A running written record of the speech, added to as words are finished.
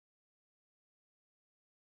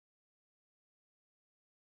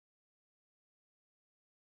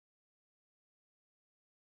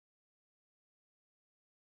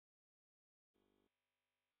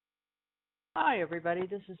Hi, everybody.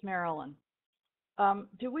 This is Marilyn.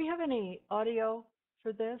 Do we have any audio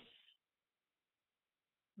for this?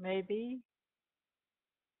 Maybe?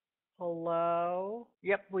 Hello?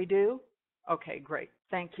 Yep, we do. Okay, great.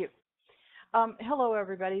 Thank you. Hello,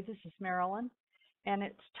 everybody. This is Marilyn, and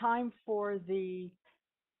it's time for the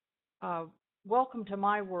uh, Welcome to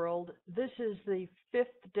My World. This is the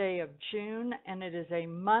 5th day of June, and it is a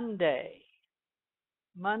Monday.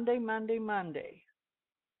 Monday.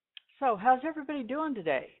 So, how's everybody doing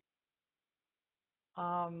today?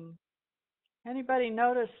 Um, Anybody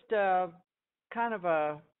noticed kind of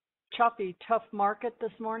a choppy, tough market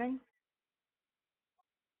this morning?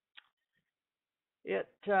 It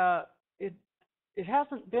uh, it it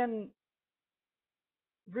hasn't been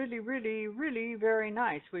really very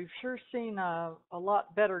nice. We've sure seen a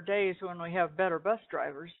lot better days when we have better bus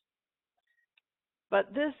drivers.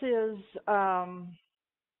 But this is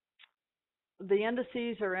the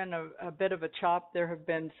indices are in a bit of a chop. There have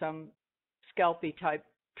been some scalpy type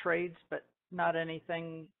trades, but not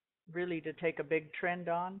anything really to take a big trend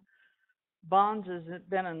on. Bonds has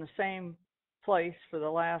been in the same place for the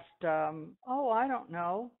last, I don't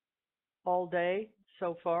know, all day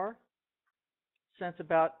so far, since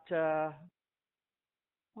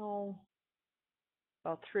oh,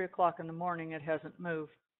 about 3 o'clock in the morning. It hasn't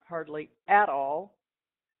moved hardly at all.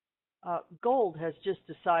 Gold has just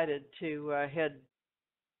decided to head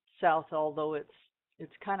south, although it's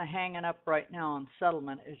kind of hanging up right now on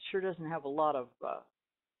settlement. It sure doesn't have a lot of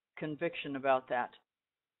conviction about that.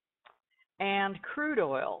 And crude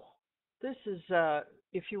oil. This is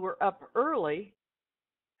if you were up early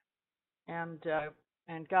and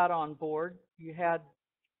got on board, you had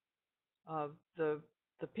uh, the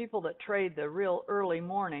the people that trade the real early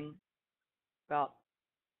morning, about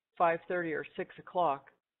 5:30 or 6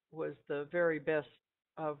 o'clock, was the very best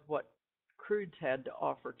of what crudes had to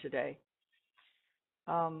offer today.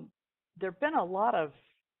 Um, there have been a lot of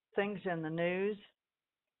things in the news,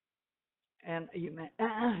 and you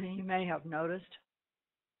may have noticed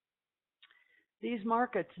these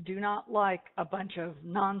markets do not like a bunch of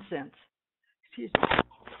nonsense. Excuse me.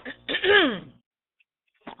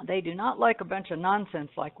 They do not like a bunch of nonsense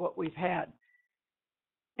like what we've had.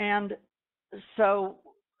 And so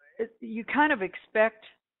you kind of expect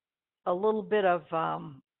a little bit of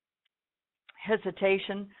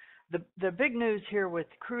hesitation. The big news here with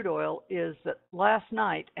crude oil is that last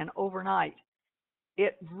night and overnight,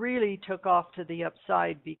 it really took off to the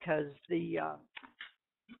upside because the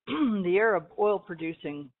the Arab oil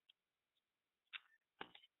producing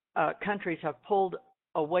countries have pulled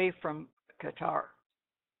away from Qatar,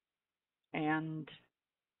 and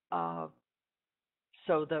uh,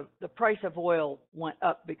 so the price of oil went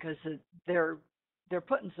up because they're they're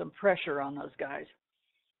putting some pressure on those guys,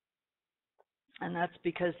 and that's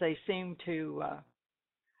because they seem to.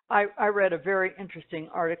 I read a very interesting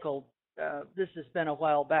article. This has been a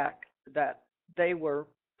while back, that they were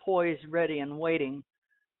poised, ready, and waiting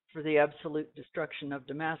for the absolute destruction of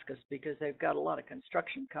Damascus because they've got a lot of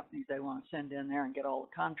construction companies they want to send in there and get all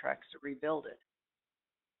the contracts to rebuild it.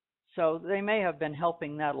 So they may have been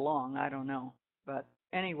helping that along. I don't know. But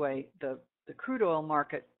anyway, the crude oil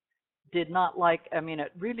market did not like, I mean,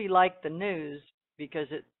 it really liked the news because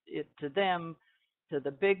it to them, to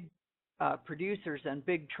the big producers and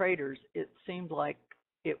big traders, it seemed like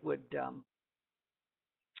it would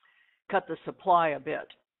cut the supply a bit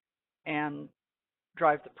and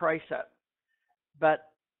drive the price up.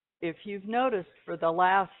 But if you've noticed for the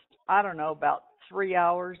last, I don't know, about 3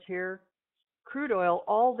 hours here, crude oil,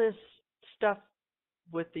 all this stuff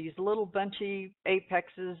with these little bunchy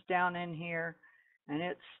apexes down in here, and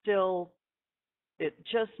it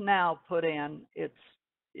just now put in its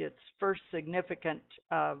first significant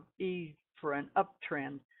E for an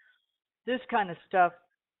uptrend. This kind of stuff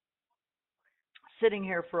sitting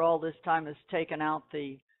here for all this time has taken out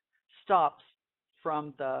the stops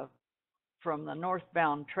from the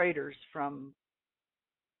northbound traders from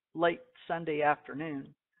late Sunday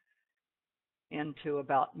afternoon into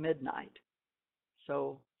about midnight.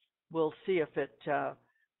 So we'll see if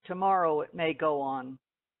tomorrow it may go on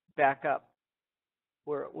back up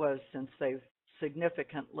where it was, since they've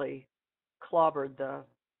significantly clobbered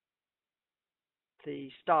the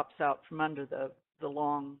stops out from under the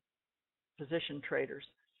long position traders.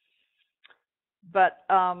 But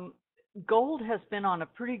gold has been on a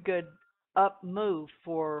pretty good up move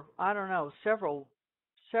for, I don't know,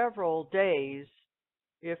 several days,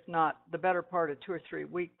 if not the better part of 2 or 3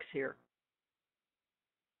 weeks here.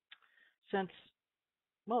 Since,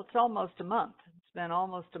 well, it's almost a month. It's been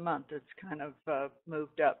almost a month. It's kind of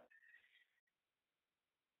moved up.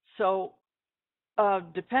 So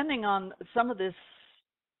Depending on some of this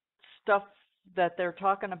stuff that they're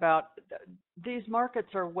talking about, these markets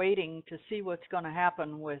are waiting to see what's going to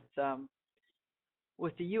happen with the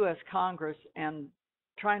U.S. Congress and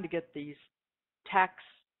trying to get these tax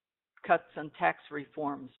cuts and tax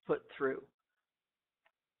reforms put through.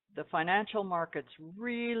 The financial markets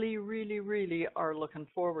really, really, really are looking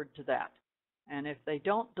forward to that. And if they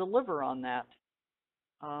don't deliver on that,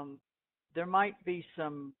 there might be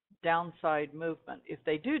some downside movement. If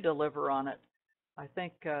they do deliver on it, I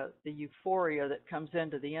think the euphoria that comes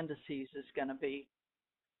into the indices is going to be,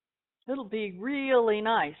 it'll be really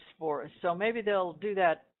nice for us. So maybe they'll do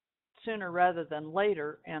that sooner rather than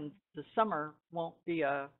later, and the summer won't be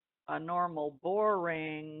a normal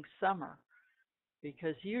boring summer,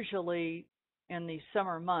 because usually in these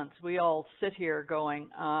summer months we all sit here going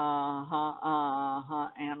and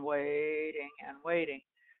waiting,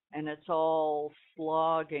 and it's all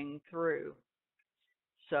slogging through.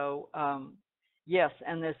 So yes,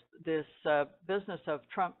 and this business of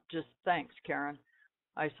Trump, just thanks, Karen.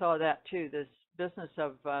 I saw that too. This business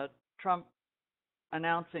of Trump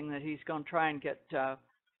announcing that he's going to try and get the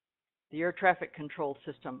air traffic control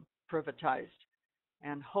system privatized,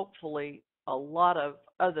 and hopefully a lot of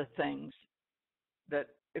other things. That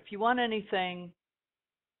if you want anything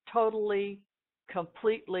totally,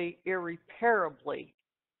 completely, irreparably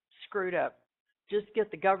screwed up, just get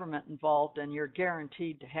the government involved and you're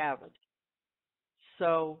guaranteed to have it.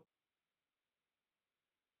 So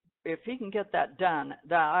if he can get that done,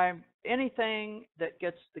 anything that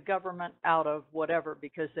gets the government out of whatever,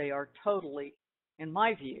 because they are totally, in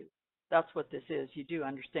my view, that's what this is. You do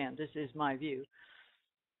understand, this is my view.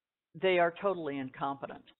 They are totally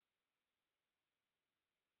incompetent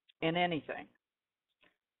in anything.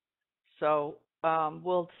 So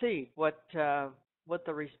we'll see what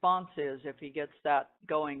the response is if he gets that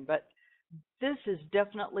going. But this is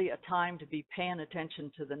definitely a time to be paying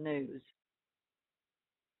attention to the news.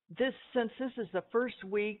 Since this is the first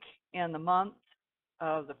week in the month,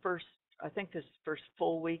 I think this is the first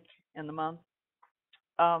full week in the month,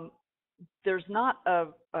 there's not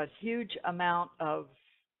a huge amount of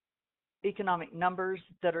economic numbers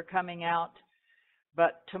that are coming out,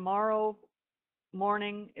 but tomorrow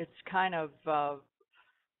morning it's kind of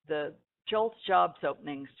the JOLTS jobs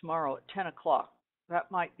openings tomorrow at 10 o'clock.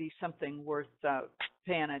 That might be something worth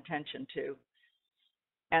paying attention to.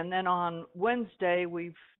 And then on Wednesday,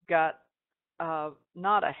 we've got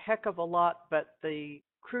not a heck of a lot, but the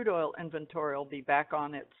crude oil inventory will be back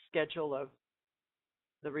on its schedule of,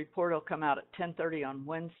 the report will come out at 10:30 on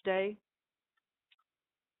Wednesday.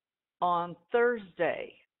 On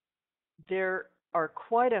Thursday, there are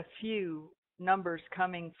quite a few numbers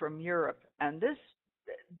coming from Europe, and the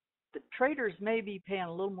traders may be paying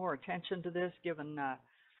a little more attention to this, given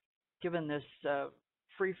this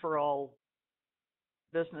free-for-all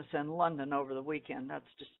business in London over the weekend.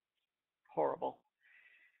 That's just horrible.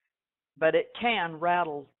 But it can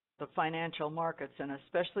rattle the financial markets, and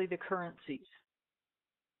especially the currencies.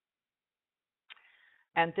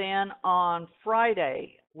 And then on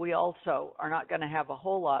Friday, we also are not going to have a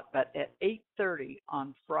whole lot, but at 8:30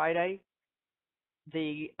 on Friday,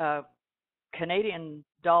 the Canadian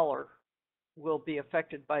dollar will be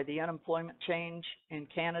affected by the unemployment change in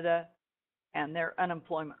Canada and their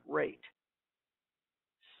unemployment rate.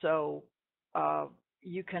 So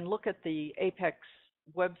you can look at the Apex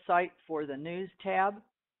website for the news tab,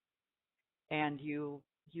 and you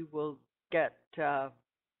will get the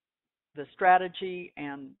strategy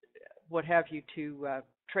and what have you to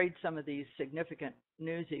trade some of these significant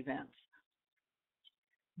news events.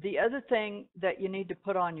 The other thing that you need to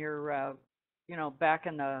put on your, back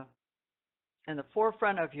in the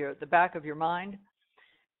forefront of the back of your mind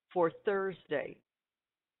for Thursday,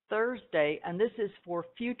 and this is for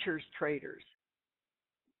futures traders.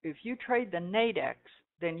 If you trade the Nadex,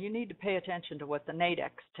 then you need to pay attention to what the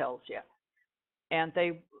Nadex tells you. And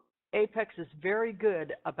Apex is very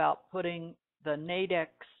good about putting the Nadex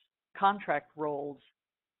contract rolls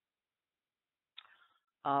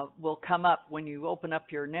will come up when you open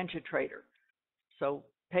up your NinjaTrader. So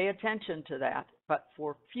pay attention to that. But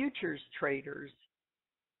for futures traders,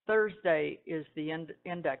 Thursday is the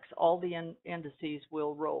index. All the indices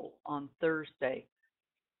will roll on Thursday.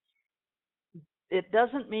 It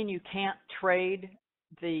doesn't mean you can't trade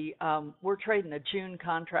we're trading the June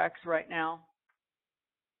contracts right now.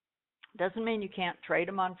 Doesn't mean you can't trade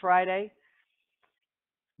them on Friday,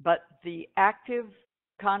 but the active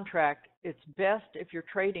contract, it's best if you're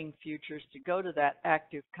trading futures to go to that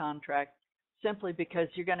active contract, simply because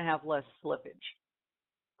you're going to have less slippage.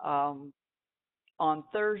 On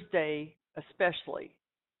Thursday especially,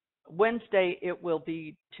 Wednesday, it will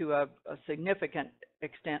be to a significant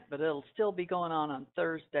extent, but it'll still be going on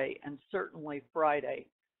Thursday and certainly Friday.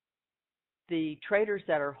 The traders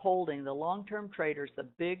that are holding, the long-term traders, the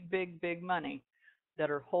big money that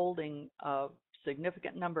are holding a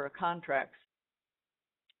significant number of contracts,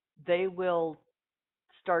 they will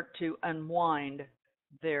start to unwind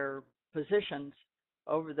their positions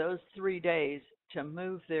over those 3 days to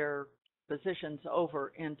move their positions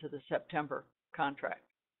over into the September contract.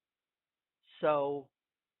 So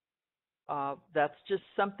that's just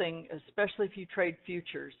something, especially if you trade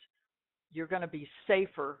futures, you're going to be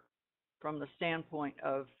safer from the standpoint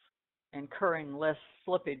of incurring less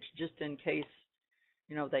slippage just in case,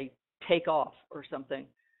 they take off or something.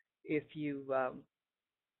 If you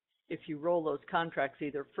roll those contracts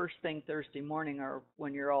either first thing Thursday morning or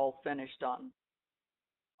when you're all finished on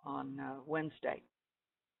Wednesday.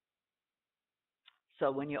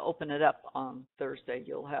 So when you open it up on Thursday,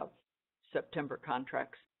 you'll have September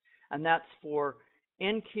contracts, and that's for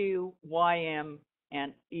NQ, YM,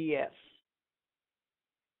 and ES.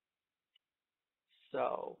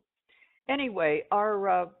 So anyway,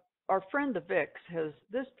 our friend the VIX has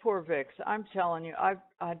this poor VIX. I'm telling you,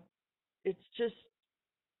 it's just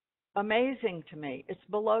amazing to me. It's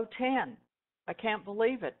below 10. I can't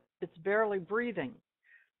believe it. It's barely breathing.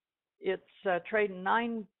 It's trading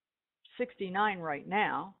 969 right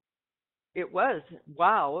now. It was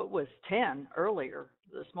 10 earlier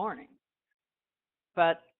this morning.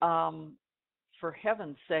 But for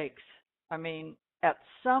heaven's sakes, I mean, at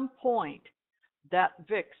some point that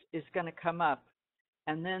VIX is going to come up,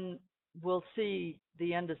 and then we'll see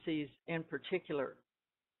the indices in particular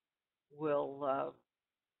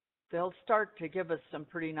they'll start to give us some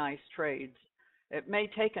pretty nice trades. It may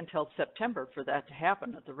take until September for that to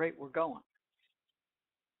happen at the rate we're going.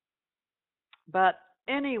 But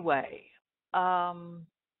anyway, I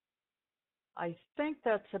think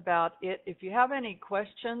that's about it. If you have any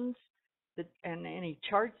questions and any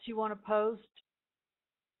charts you want to post,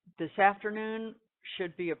 this afternoon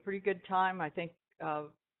should be a pretty good time. I think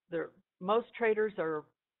most traders are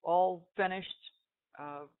all finished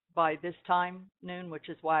by this time, noon, which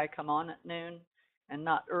is why I come on at noon and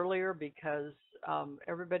not earlier, because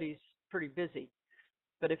everybody's pretty busy.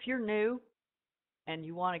 But if you're new and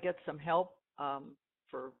you want to get some help,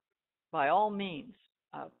 by all means,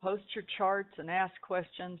 post your charts and ask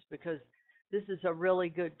questions, because this is a really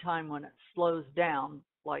good time when it slows down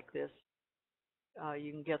like this.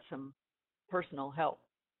 You can get some personal help.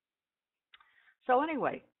 So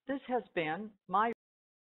anyway, this has been my